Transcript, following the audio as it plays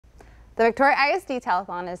The Victoria I.S.D.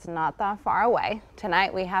 telethon is not that far away.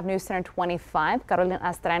 Tonight we have News Center 25, Carolina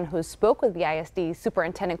Astran, who spoke with the I.S.D.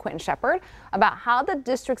 Superintendent Quentin Shepard about how the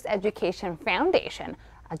district's education foundation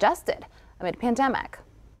adjusted amid pandemic.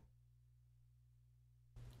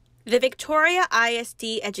 The Victoria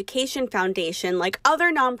I.S.D. Education Foundation, like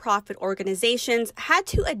other nonprofit organizations, had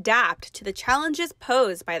to adapt to the challenges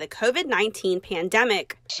posed by the COVID-19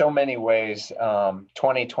 pandemic. So many ways,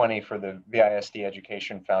 2020 for the I.S.D.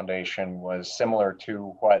 Education Foundation was similar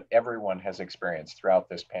to what everyone has experienced throughout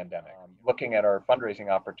this pandemic. Looking at our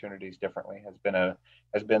fundraising opportunities differently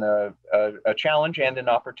has been a challenge and an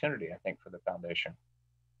opportunity, I think, for the foundation.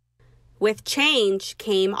 With change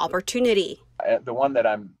came opportunity. The one that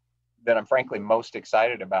I'm frankly most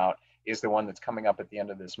excited about is the one that's coming up at the end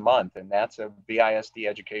of this month, and that's a I.S.D.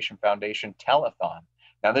 Education Foundation telethon.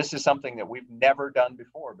 Now, this is something that we've never done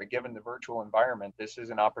before, but given the virtual environment, this is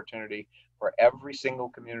an opportunity for every single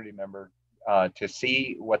community member to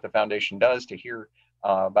see what the foundation does, to hear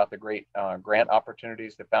about the great grant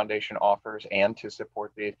opportunities the foundation offers, and to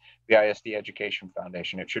support the I.S.D. Education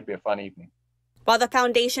Foundation. It should be a fun evening. While the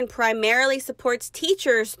foundation primarily supports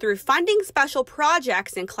teachers through funding special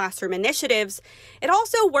projects and classroom initiatives, it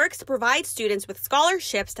also works to provide students with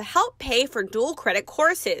scholarships to help pay for dual credit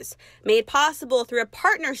courses, made possible through a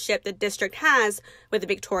partnership the district has with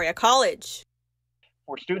Victoria College.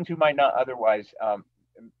 For students who might not otherwise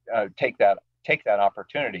take that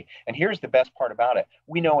opportunity, and here's the best part about it,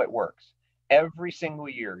 we know it works. Every single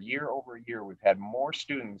year, year over year, we've had more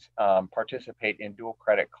students participate in dual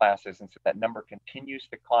credit classes, and so that number continues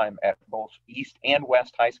to climb at both East and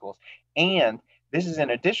West high schools. And this is in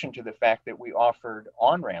addition to the fact that we offered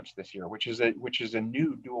on-ramps this year, which is a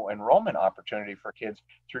new dual enrollment opportunity for kids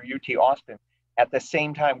through UT Austin. At the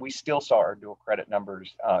same time, we still saw our dual credit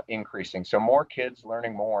numbers increasing. So more kids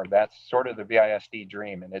learning more. That's sort of the I.S.D.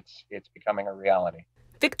 dream, and it's becoming a reality.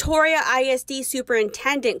 Victoria I.S.D.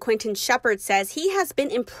 Superintendent Quentin Shepard says he has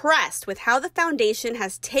been impressed with how the foundation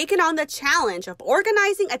has taken on the challenge of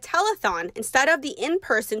organizing a telethon instead of the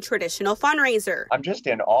in-person traditional fundraiser. I'm just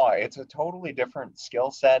in awe. It's a totally different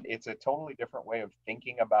skill set. It's a totally different way of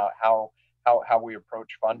thinking about how we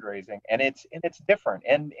approach fundraising, and it's different.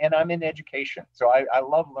 And I'm in education, so I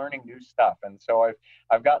love learning new stuff. And so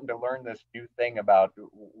I've gotten to learn this new thing about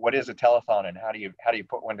what is a telethon and how do you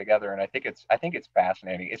put one together. And I think it's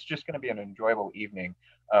fascinating. It's just going to be an enjoyable evening,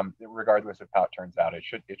 regardless of how it turns out. It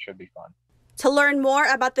should be fun. To learn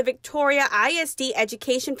more about the Victoria I.S.D.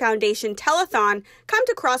 Education Foundation telethon, come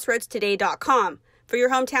to crossroadstoday.com. For your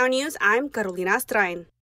hometown news, I'm Carolina Astran.